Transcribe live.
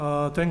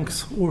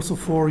Thanks also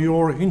for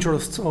your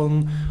interest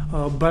on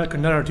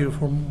Balkan narrative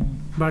from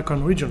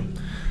Balkan region.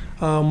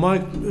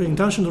 My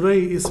intention today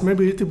is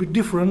maybe a little bit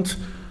different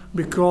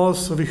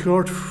because we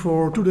heard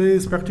for 2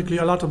 days practically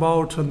a lot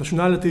about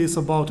nationalities,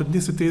 about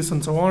ethnicities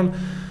and so on,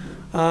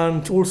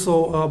 and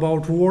also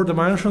about war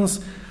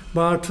dimensions.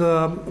 But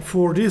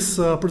for this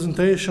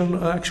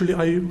presentation, actually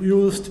I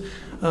used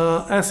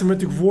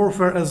asymmetric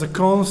warfare as a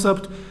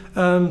concept,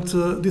 and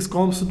this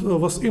concept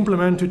was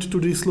implemented to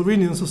the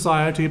Slovenian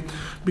society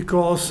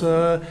because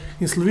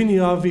in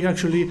Slovenia we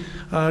actually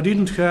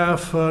didn't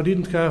have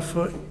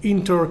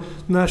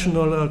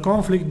international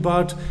conflict,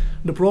 but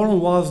the problem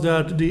was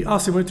that the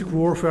asymmetric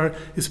warfare,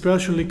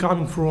 especially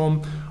coming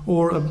from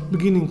or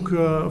beginning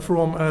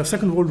from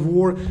Second World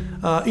War,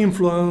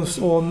 influenced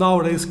on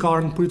nowadays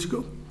current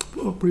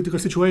political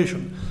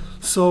situation.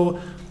 So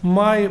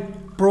my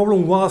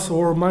problem was,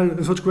 or my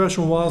research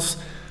question was,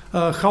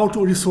 how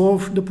to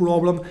resolve the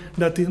problem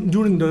that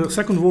during the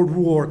Second World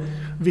War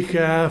we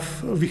had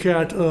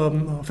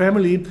a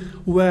family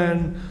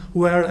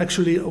where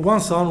actually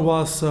one son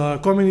was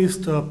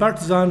communist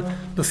partisan,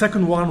 the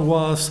second one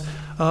was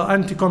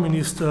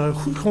anti-communist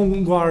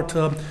Home Guard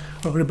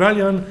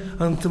rebellion,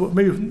 and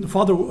maybe the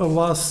father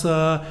was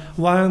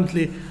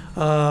violently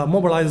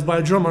mobilized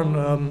by German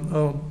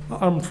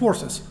armed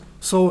forces.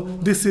 So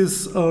this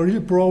is a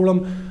real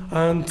problem,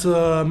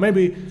 and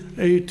maybe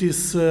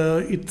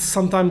it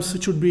sometimes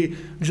it should be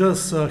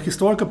just a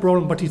historical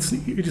problem, but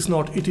it is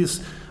not. It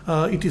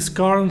is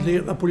currently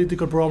a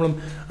political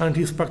problem, and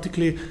is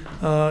practically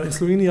in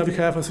Slovenia we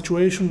have a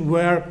situation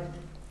where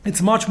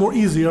it's much more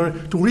easier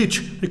to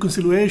reach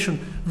reconciliation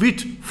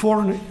with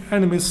foreign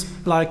enemies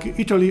like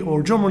Italy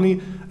or Germany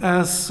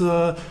as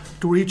to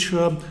reach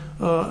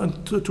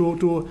and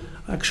to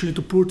actually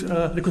to put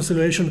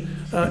reconciliation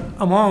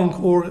among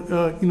or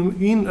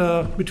in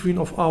between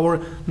of our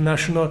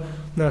national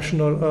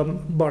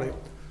body.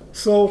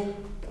 So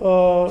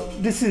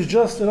this is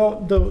just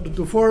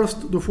the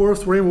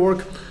first framework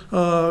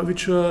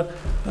which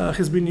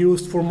has been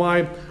used for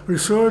my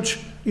research.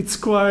 It's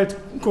quite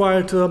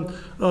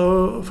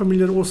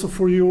familiar also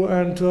for you,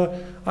 and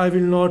I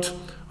will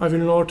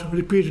not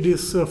repeat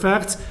these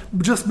facts.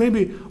 Just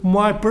maybe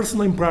my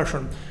personal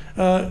impression,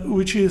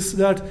 which is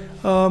that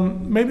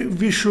maybe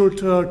we should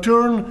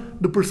turn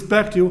the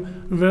perspective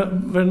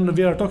when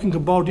we are talking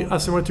about the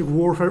asymmetric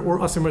warfare or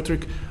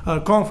asymmetric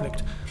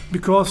conflict,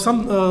 because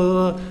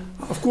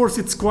of course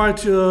it's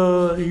quite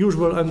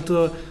usual and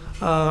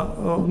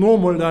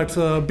normal that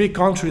big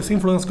countries,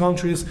 influenced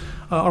countries,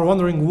 are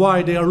wondering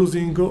why they are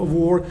losing a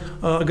war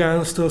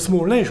against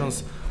small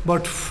nations.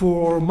 But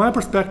for my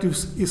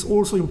perspectives, it's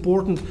also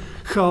important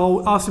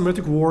how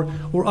asymmetric war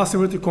or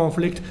asymmetric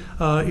conflict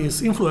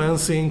is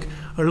influencing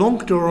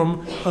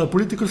long-term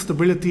political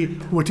stability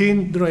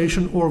within the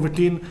nation or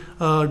within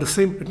the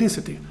same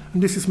ethnicity.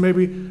 And this is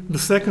maybe the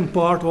second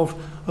part of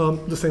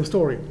the same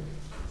story.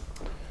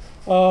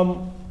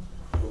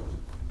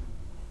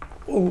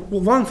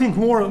 One thing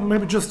more,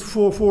 maybe just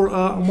for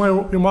my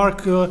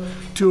remark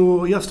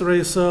to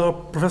yesterday's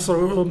Professor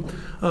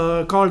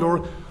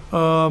Kaldor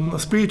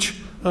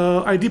speech,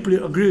 I deeply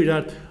agree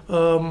that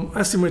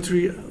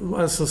asymmetry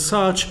as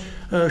such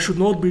should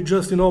not be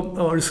just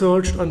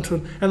researched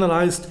and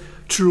analyzed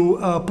through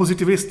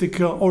positivistic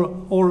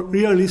or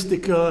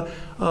realistic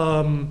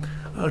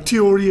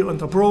theory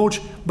and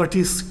approach, but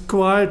is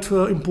quite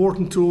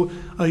important to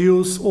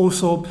use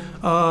also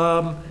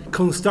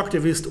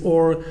constructivist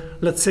or,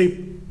 let's say,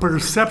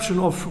 perception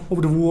of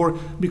the war,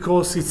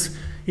 because it's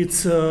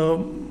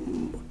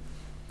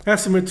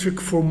asymmetric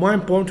from my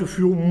point of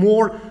view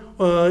more.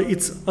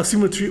 It's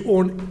asymmetry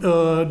on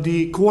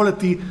the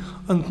quality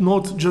and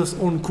not just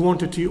on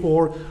quantity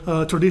or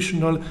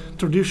traditional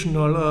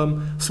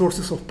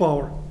sources of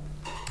power.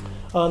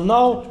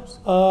 Now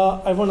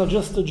I want to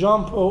just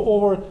jump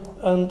over,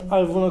 and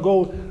I want to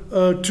go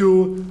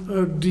to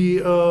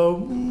the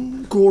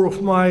core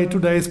of my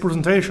today's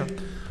presentation.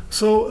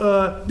 So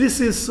this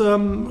is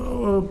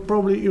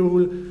probably you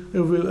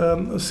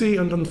will see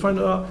and find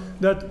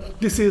that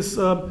this is.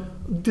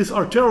 These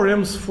are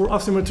theorems for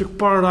asymmetric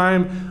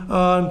paradigm,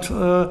 and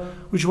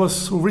which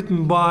was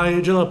written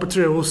by General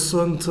Petraeus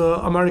and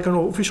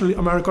officially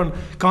American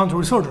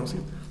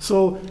counterinsurgency.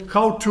 So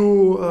how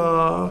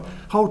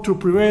to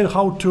prevail,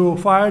 how to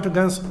fight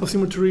against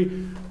asymmetry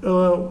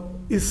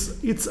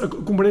it's a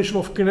combination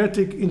of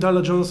kinetic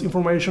intelligence,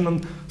 information,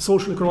 and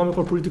social, economic,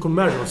 or political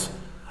measures.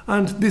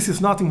 And this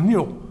is nothing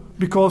new,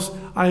 because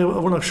I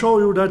want to show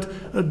you that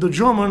the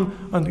German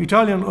and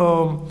Italian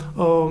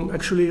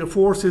actually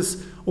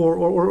forces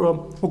or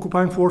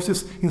occupying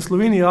forces in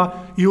Slovenia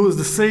use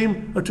the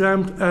same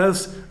attempt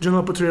as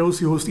General Petraeus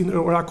used in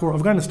Iraq or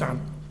Afghanistan.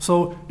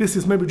 So this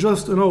is maybe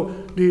just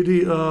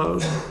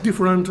the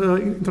different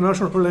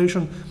international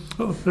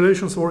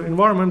relations or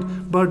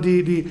environment, but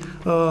the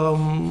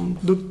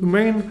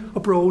main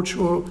approach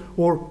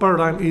or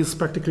paradigm is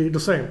practically the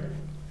same.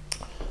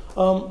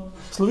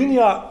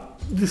 Slovenia.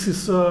 This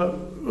is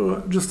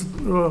just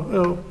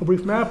a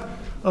brief map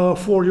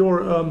for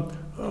your,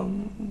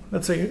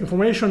 let's say,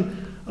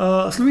 information.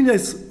 Slovenia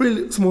is a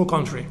really small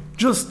country,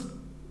 just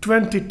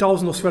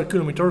 20,000 square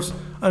kilometers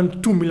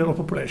and 2 million of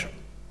population.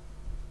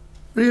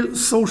 Real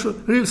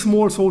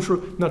small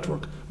social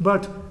network.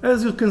 But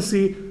as you can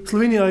see,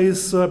 Slovenia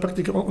is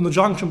practically on the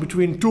junction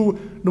between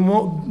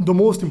the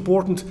most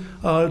important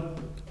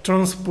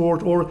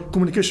transport or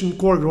communication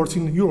corridors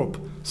in Europe.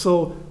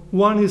 So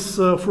one is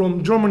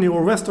from Germany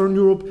or Western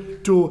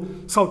Europe to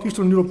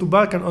Southeastern Europe to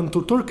Balkan and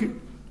to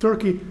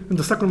Turkey, and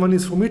the second one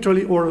is from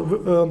Italy or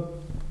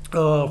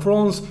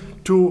France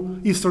to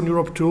Eastern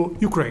Europe to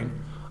Ukraine.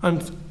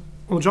 And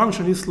on the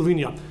junction is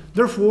Slovenia.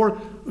 Therefore,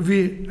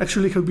 we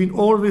actually have been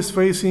always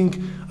facing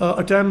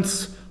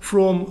attempts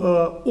from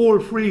all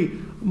three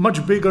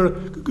much bigger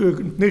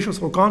nations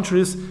or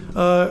countries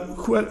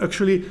who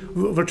actually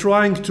were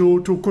trying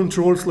to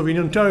control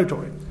Slovenian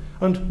territory.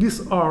 And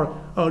these are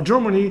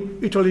Germany,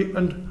 Italy,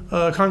 and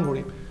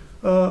Hungary.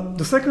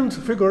 The second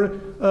figure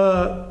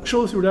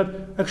shows you that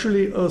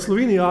actually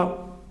Slovenia,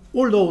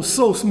 although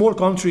so small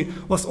country,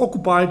 was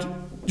occupied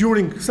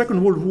during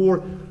Second World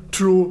War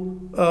through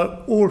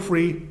all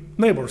three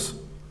neighbors.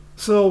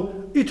 So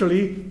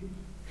Italy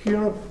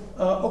here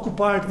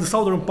occupied the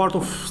southern part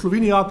of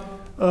Slovenia.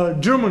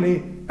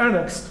 Germany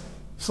annexed,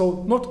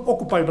 so not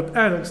occupied but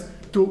annexed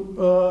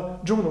to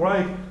German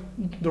Reich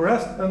the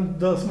rest, and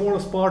the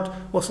smallest part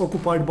was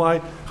occupied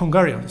by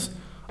Hungarians.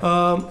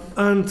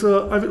 And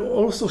I will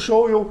also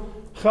show you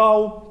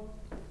how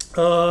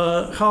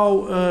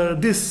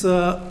these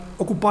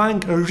occupying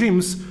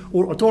regimes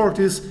or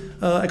authorities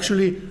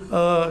actually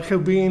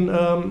have been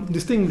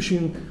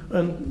distinguishing,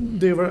 and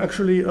they were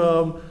actually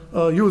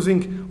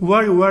using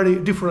very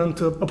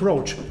different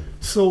approach.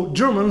 So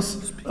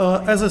Germans,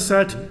 as I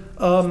said,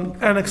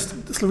 annexed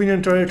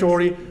Slovenian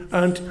territory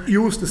and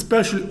used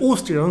especially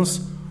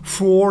Austrians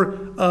for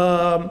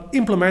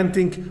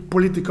implementing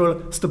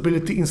political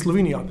stability in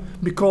Slovenia,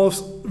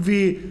 because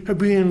we have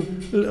been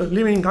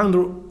living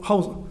under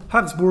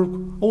Habsburg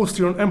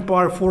Austrian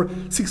Empire for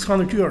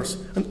 600 years,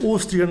 and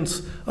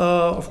Austrians,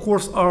 of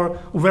course, are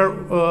very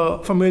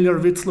familiar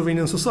with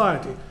Slovenian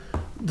society.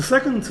 The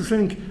second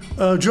thing,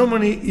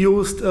 Germany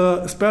used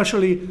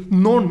especially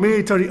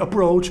non-military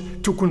approach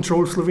to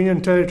control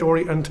Slovenian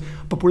territory and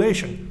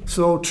population.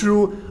 So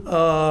through,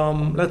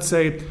 let's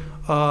say,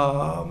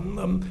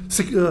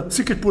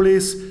 secret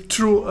police,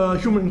 through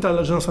human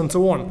intelligence, and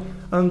so on.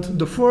 And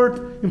the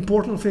third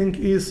important thing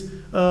is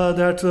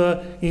that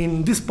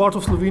in this part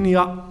of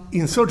Slovenia,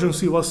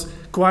 insurgency was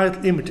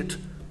quite limited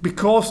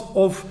because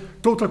of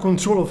total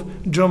control of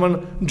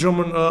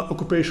German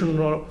occupation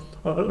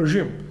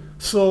regime.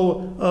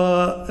 So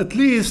at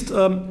least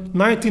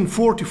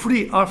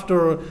 1943,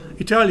 after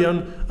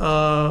Italian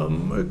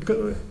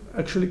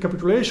actually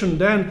capitulation,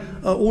 then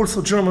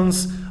also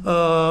Germans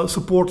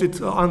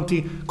supported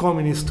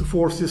anti-communist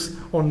forces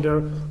on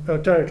their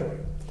territory.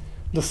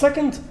 The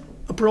second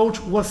approach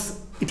was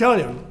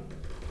Italian.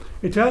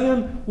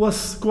 Italian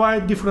was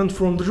quite different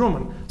from the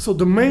German. So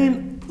the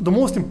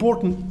most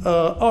important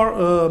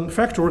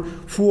factor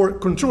for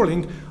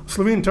controlling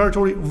Slovenian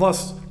territory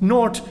was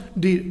not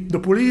the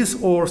police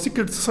or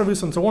secret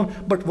service and so on,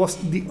 but was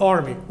the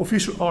army,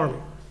 official army,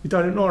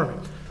 Italian army.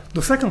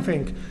 The second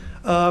thing,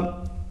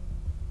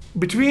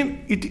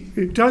 between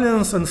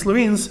Italians and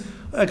Slovenes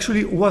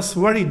actually was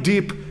very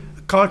deep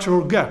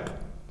cultural gap,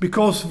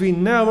 because we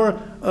never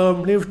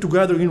lived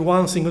together in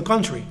one single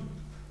country,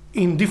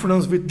 in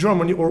difference with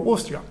Germany or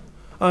Austria.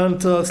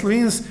 And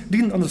Slovenes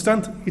didn't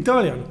understand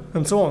Italian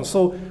and so on.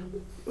 So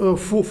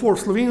for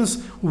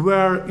Slovenes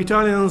were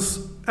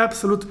Italians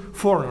absolute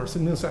foreigners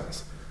in a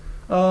sense.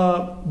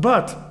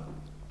 But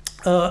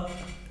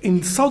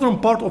in southern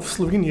part of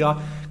Slovenia,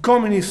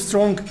 communist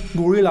strong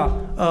guerrilla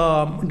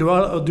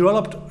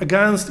developed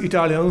against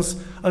Italians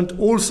and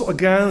also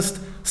against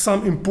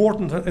some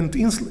important and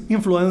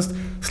influenced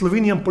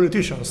Slovenian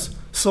politicians.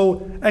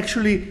 So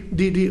actually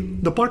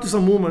the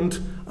partisan movement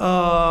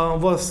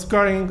was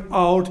carrying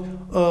out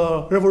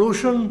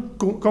revolution,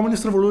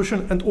 communist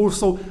revolution, and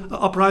also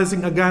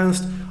uprising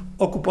against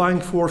occupying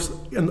force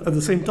at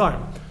the same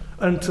time.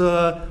 And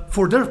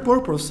for their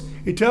purpose,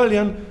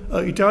 Italian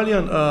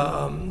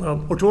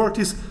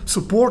authorities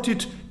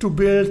supported to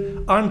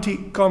build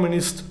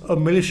anti-communist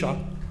militia.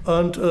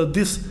 And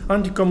this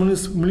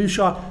anti-communist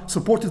militia,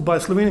 supported by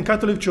Slovenian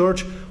Catholic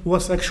Church,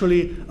 was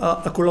actually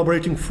a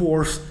collaborating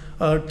force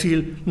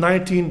till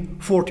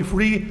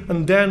 1943,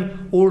 and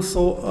then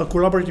also a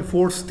collaborating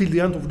force till the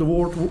end of the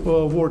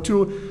War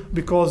II,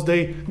 because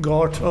they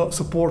got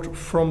support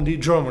from the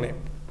Germany.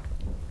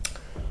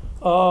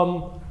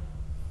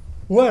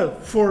 Well,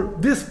 for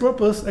this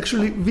purpose,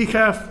 actually, we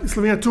have in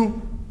Slovenia two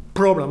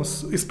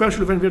problems,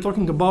 especially when we're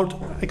talking about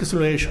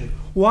reconciliation.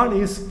 One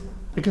is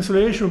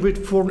reconciliation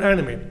with foreign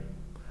enemy,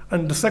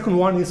 and the second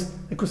one is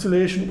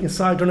reconciliation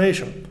inside the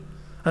nation.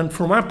 And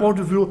from my point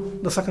of view,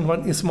 the second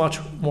one is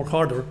much more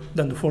harder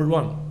than the third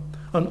one,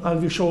 and I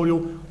will show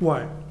you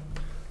why.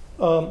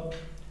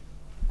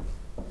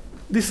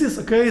 This is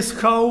a case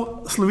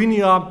how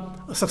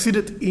Slovenia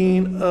succeeded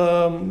in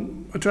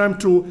trying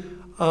to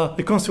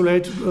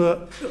reconcile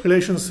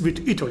relations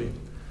with Italy.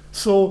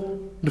 So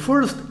The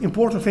first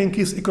important thing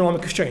is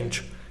economic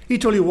exchange.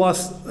 Italy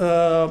was,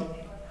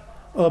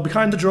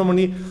 behind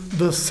Germany,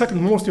 the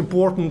second most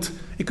important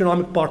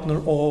economic partner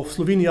of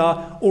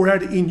Slovenia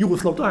already in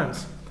Yugoslav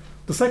times.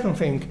 The second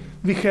thing,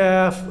 we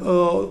have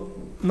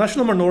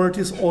national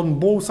minorities on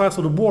both sides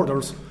of the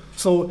borders.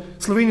 So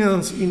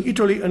Slovenians in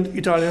Italy and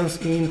Italians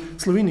in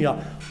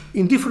Slovenia.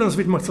 In difference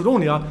with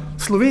Macedonia,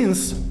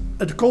 Slovenes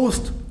at the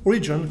coast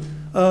region,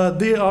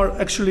 they are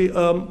actually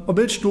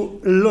obliged to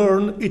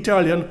learn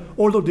Italian,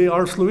 although they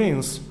are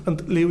Slovenes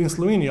and live in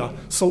Slovenia.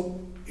 So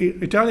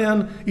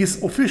Italian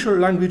is official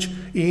language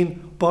in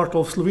part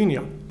of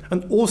Slovenia.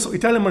 And also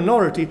Italian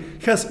minority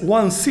has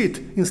one seat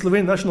in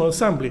Slovenian National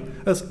Assembly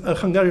as a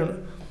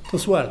Hungarian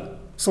as well.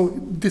 So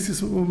this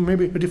is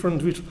maybe a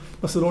different with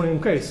Macedonian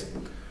case.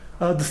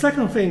 The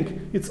second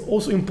thing, it's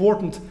also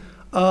important,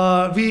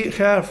 we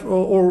have,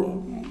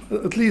 or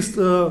at least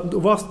the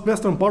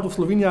western part of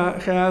Slovenia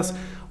has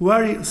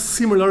very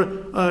similar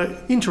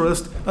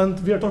interest, and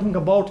we are talking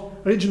about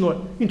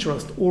regional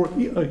interest or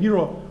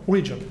Euro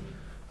region.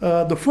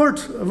 The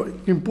third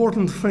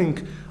important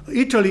thing,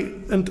 Italy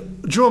and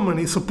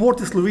Germany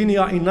supported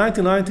Slovenia in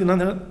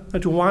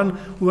 1990-1991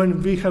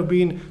 when we have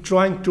been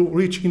trying to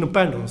reach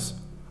independence.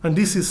 And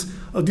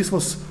this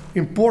was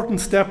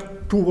important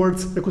step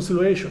towards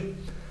reconciliation.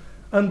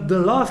 And the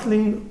last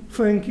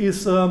thing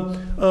is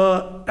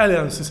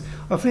alliances.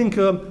 I think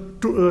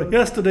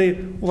yesterday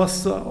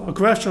was a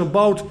question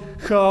about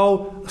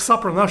how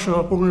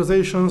supranational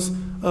organizations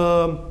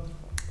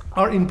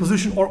are in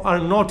position or are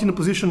not in a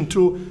position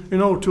to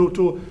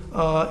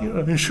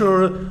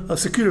ensure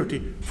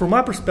security. From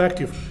my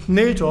perspective,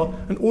 NATO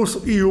and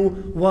also EU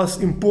was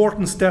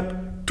important step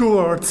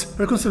towards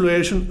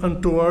reconciliation and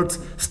towards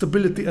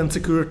stability and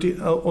security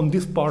on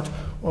this part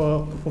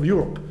of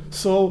Europe.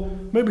 So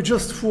maybe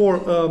just for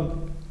the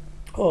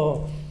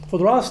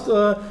last,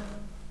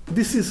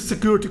 this is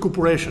security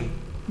cooperation,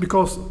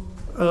 because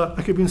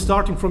I have been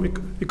starting from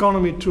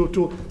economy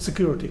to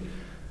security.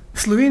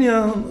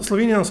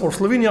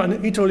 Slovenia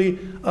and Italy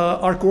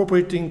are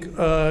cooperating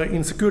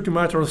in security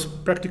matters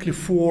practically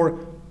for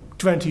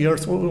 20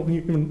 years or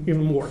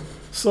even more.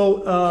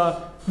 So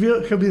we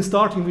have been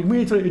starting with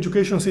military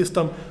education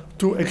system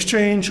to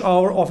exchange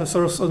our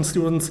officers and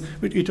students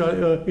with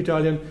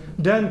Italian.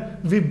 Then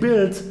we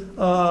built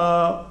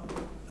a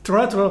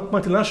territorial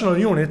multinational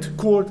unit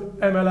called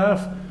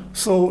MLF,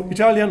 so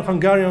Italian,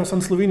 Hungarians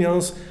and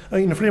Slovenians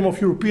in the frame of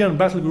European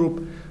battle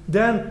group.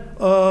 Then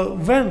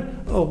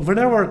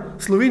whenever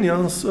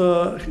Slovenians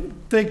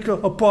take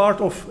a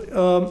part of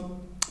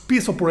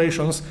peace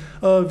operations,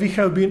 we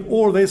have been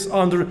always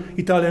under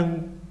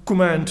Italian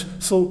command,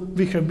 so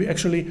we have been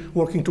actually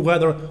working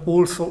together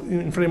also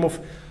in frame of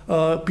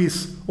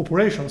peace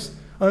operations.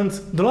 And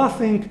the last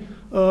thing,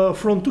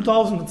 from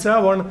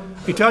 2007,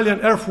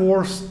 Italian Air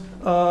Force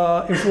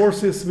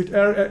enforces with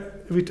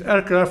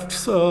aircraft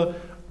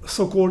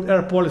so-called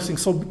air policing.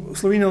 So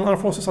Slovenian Air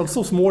Forces are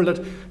so small that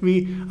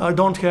we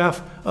don't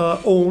have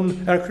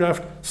own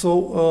aircraft,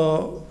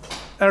 so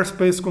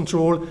airspace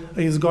control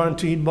is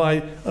guaranteed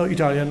by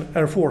Italian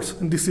Air Force.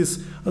 And this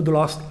is the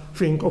last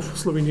thing of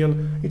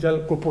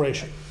Slovenian-Italian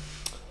cooperation.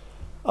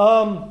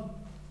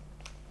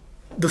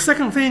 The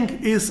second thing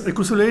is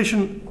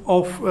reconciliation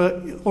of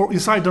or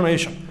inside the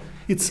nation.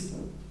 It's,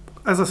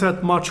 as I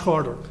said, much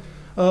harder.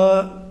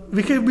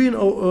 We have been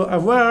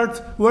aware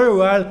very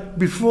well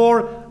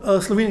before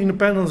Slovenian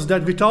independence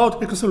that without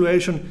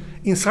reconciliation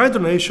inside the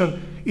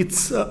nation,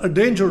 it's a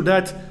danger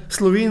that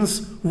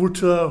Slovenes would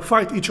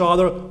fight each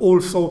other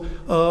also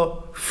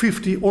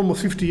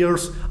almost 50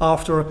 years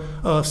after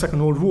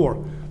Second World War.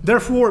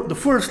 Therefore, the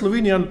first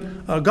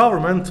Slovenian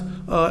government,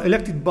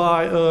 elected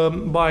by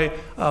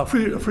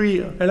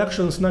free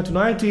elections in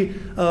 1990,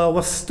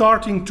 was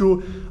starting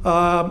to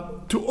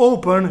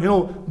open,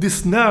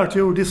 this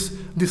narrative,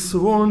 this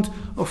wound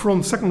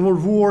from Second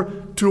World War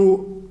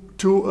to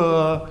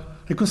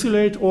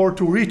reconcile or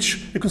to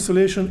reach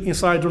reconciliation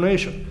inside the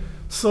nation.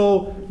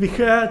 So we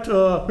had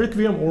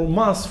requiem or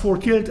mass for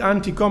killed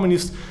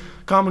anti-communist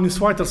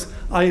fighters.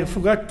 I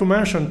forgot to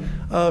mention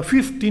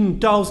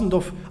 15,000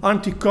 of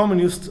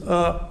anti-communist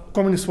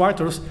communist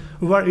fighters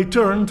were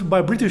returned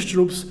by British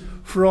troops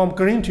from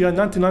Carinthia in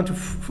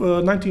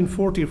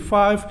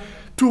 1945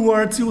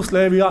 towards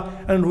Yugoslavia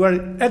and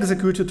were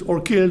executed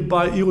or killed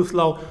by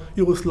Yugoslav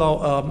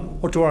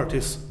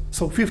authorities.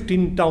 So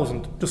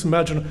 15,000, just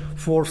imagine,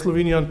 for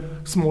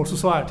Slovenian small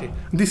society.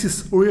 This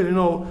is really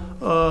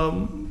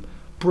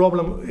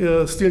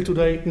problem still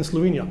today in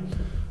Slovenia.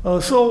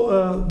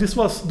 So this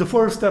was the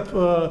first step,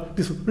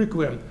 this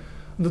requiem.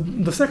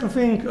 The second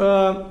thing,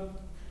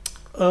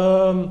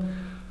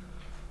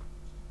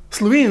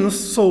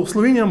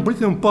 Slovenian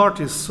political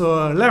parties,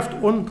 left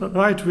and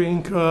right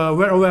wing,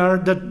 were aware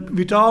that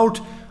without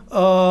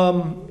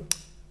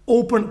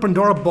open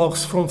Pandora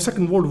box from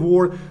Second World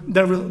War,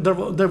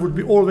 there would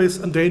be always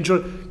a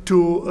danger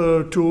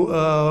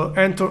to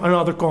enter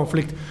another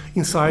conflict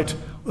inside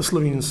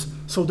Slovenes.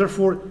 So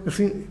therefore, I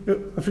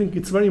think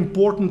it's very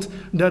important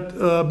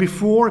that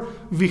before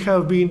we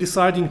have been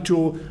deciding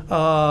to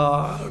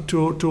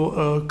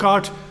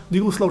cut the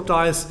Yugoslav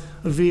ties,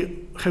 we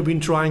have been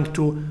trying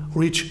to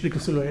reach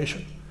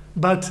reconciliation.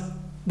 But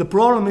the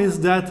problem is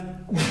that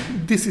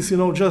this is,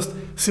 just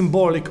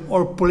symbolic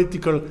or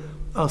political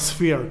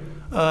sphere.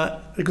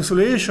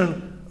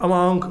 Reconciliation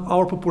among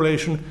our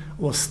population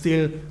was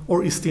still,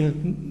 or is still,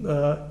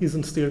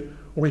 isn't still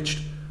reached.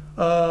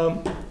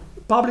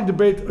 Public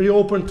debate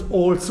reopened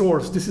all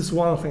sources. This is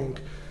one thing.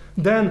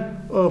 Then,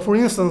 for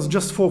instance,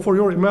 just for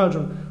your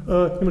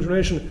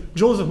imagination,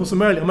 Joseph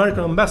Musumeli,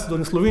 American ambassador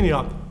in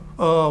Slovenia,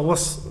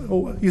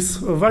 is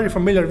very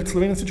familiar with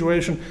Slovenian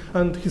situation,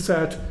 and he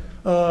said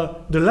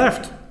the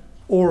left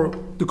or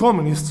the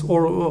communists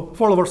or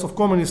followers of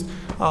communist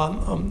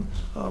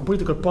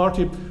political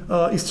party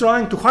is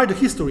trying to hide the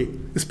history,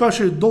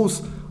 especially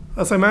those,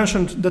 as I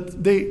mentioned,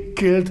 that they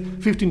killed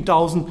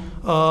 15,000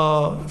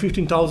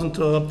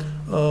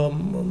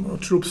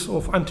 troops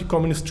of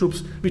anti-communist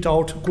troops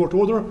without court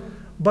order.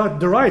 But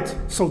the right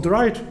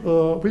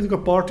political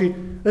party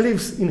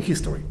lives in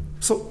history.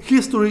 So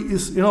history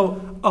is,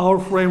 our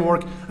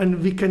framework, and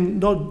we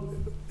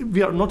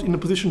are not in a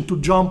position to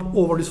jump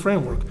over this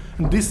framework.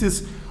 And this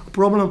is a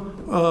problem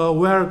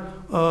where,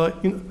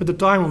 at the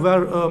time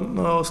where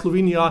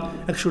Slovenia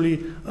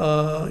actually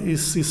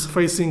is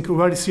facing a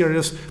very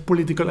serious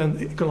political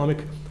and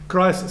economic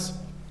crisis.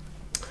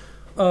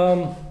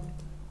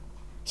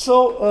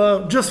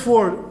 Just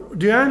for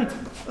the end,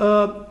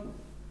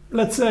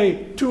 let's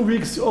say 2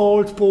 weeks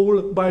old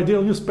poll by a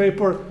daily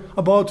newspaper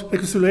about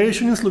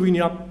reconciliation in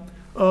Slovenia.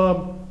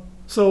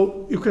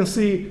 So you can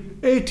see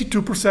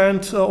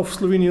 82% of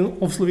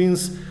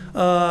Slovenes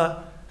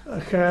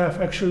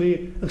have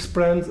actually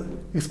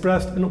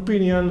expressed an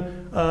opinion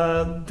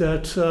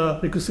that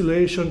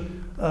reconciliation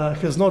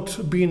has not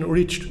been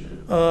reached,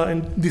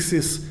 and this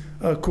is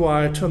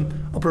quite a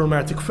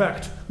problematic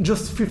fact.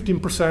 Just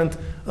 15%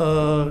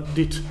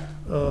 did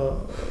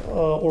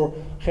or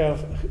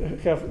have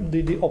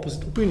the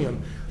opposite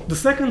opinion. The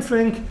second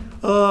thing,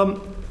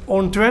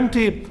 on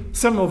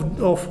 27th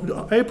of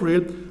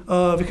April,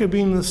 we have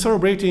been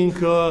celebrating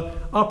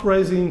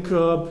uprising,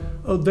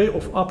 day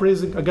of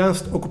uprising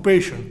against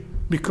occupation,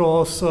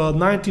 because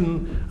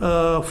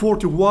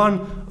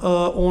 1941,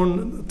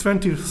 on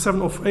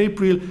 27th of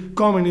April,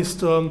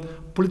 Communist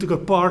political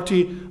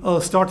party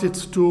started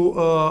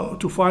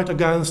to fight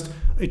against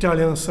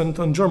Italians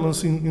and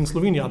Germans in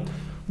Slovenia.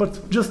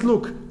 But just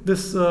look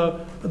this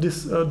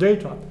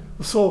data.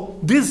 So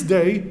this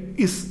day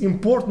is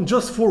important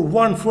just for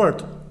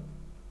 1/3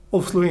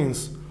 of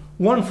Slovenes.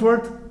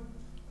 1/3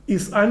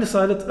 is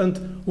undecided and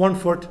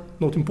 1/3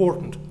 not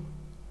important.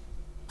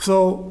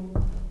 So,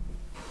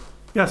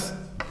 yes.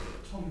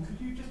 Tom, could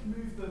you just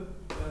move the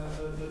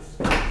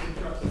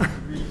interruption to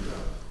read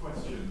that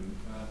question?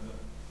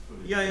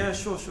 Yeah,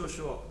 sure.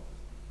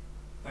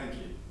 Thank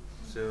you.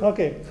 So,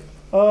 Okay.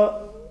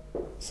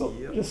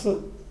 Just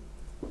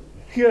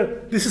here,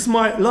 this is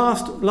my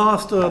last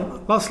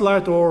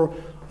slide, or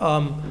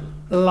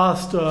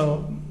last,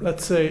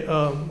 let's say.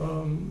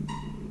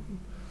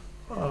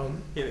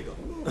 here we go.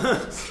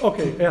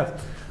 Okay, yeah.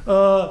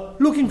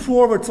 Looking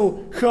forward,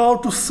 so how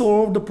to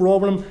solve the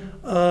problem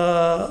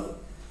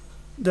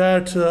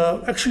that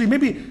actually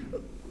maybe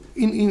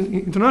in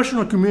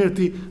international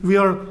community we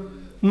are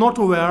not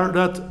aware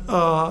that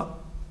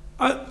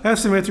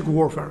asymmetric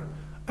warfare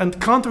and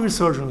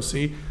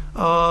counterinsurgency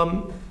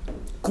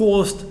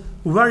caused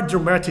very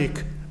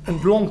dramatic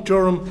and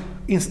long-term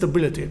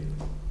instability.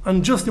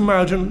 And just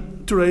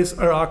imagine today's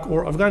Iraq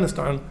or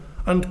Afghanistan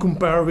and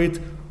compare with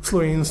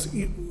Slovenes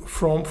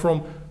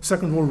from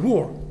Second World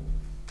War.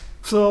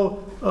 So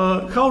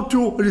how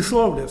to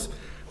resolve this?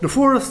 The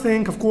first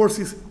thing, of course,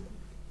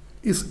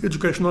 is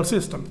educational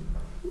system,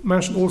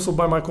 mentioned also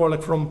by my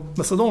colleague from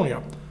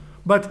Macedonia.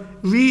 But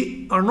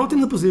we are not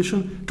in a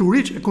position to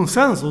reach a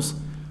consensus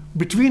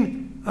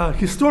between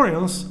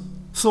historians.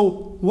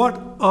 So what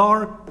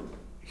are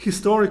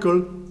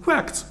historical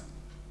facts?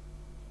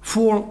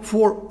 For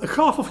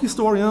half of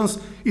historians,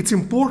 it's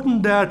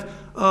important that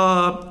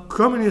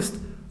communists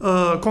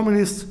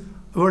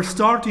were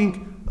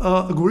starting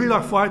a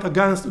guerrilla fight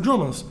against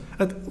Germans.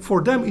 And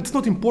for them, it's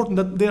not important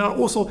that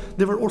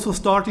they were also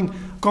starting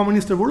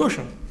communist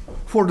revolution.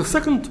 For the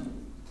second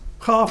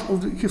half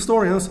of the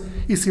historians,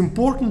 it's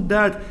important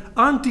that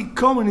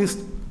anti-communist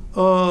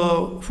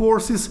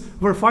forces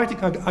were fighting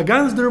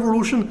against the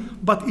revolution,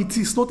 but it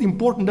is not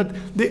important that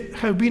they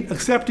have been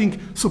accepting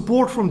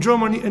support from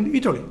Germany and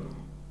Italy.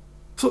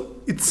 So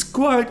it's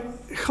quite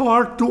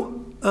hard to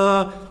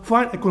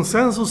find a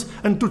consensus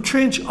and to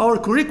change our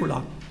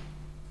curricula.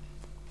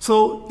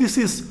 So this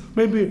is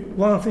maybe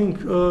one thing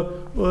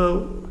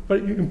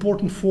very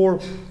important for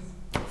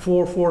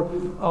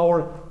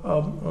our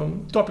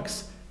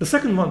topics. The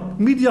second one,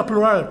 media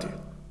plurality.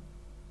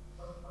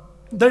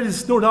 There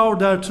is no doubt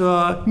that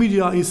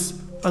media is,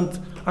 and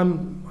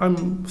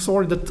I'm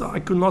sorry that I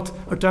could not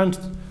attend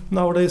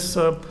nowadays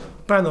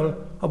panel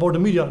about the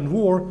media and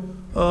war,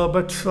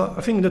 but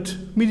I think that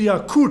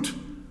media could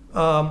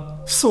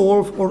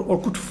solve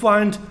or could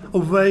find a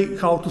way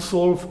how to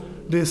solve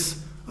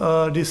this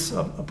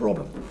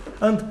problem.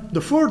 And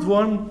the third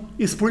one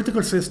is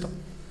political system.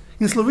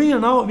 In Slovenia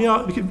now we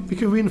have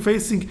been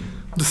facing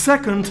the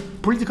second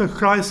political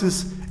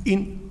crisis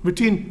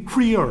within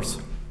 3 years.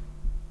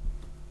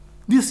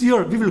 This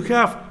year we will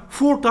have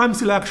 4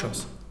 times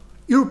elections: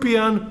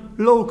 European,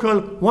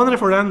 local, one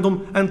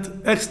referendum,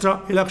 and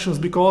extra elections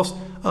because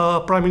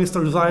Prime Minister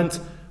resigned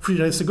 3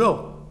 days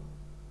ago.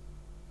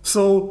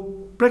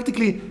 So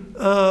practically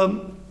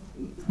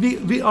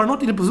we are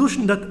not in a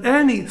position that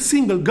any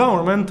single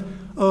government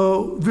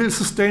will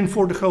sustain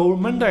for the whole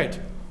mandate.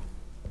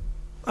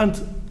 And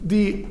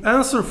the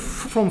answer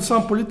from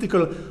some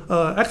political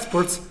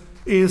experts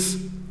is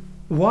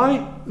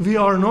why we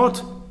are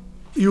not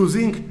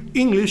using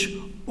English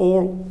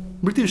or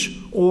British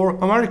or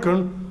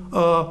American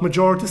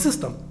majority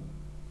system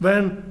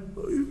when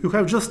you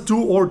have just 2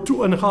 or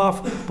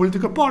 2.5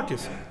 political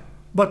parties.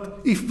 But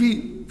if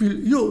we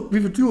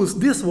would use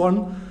this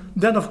one,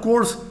 then of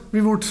course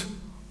we would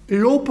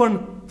reopen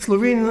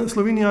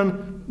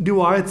Slovenian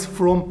divides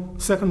from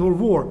Second World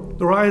War.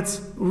 The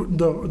rights,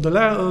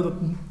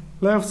 the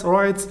left,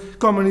 rights,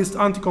 communists,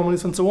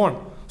 anti-communists, and so on.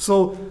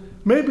 So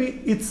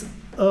maybe it's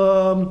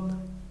a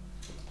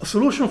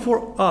solution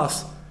for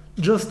us,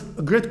 just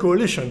a great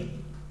coalition,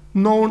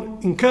 known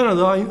in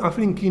Canada, I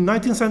think in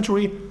 19th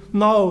century,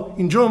 now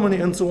in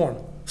Germany, and so on.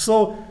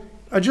 So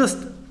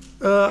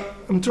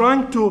I'm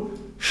trying to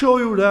show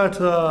you that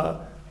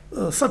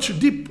such a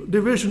deep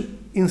division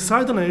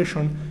inside the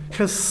nation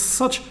has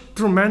such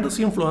tremendous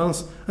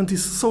influence and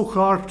is so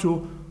hard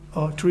to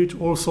treat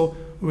also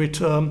with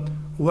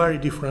very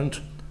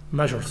different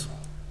measures.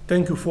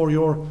 Thank you for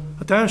your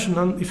attention,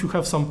 and if you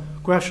have some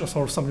questions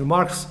or some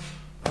remarks,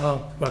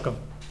 welcome.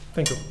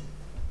 Thank you.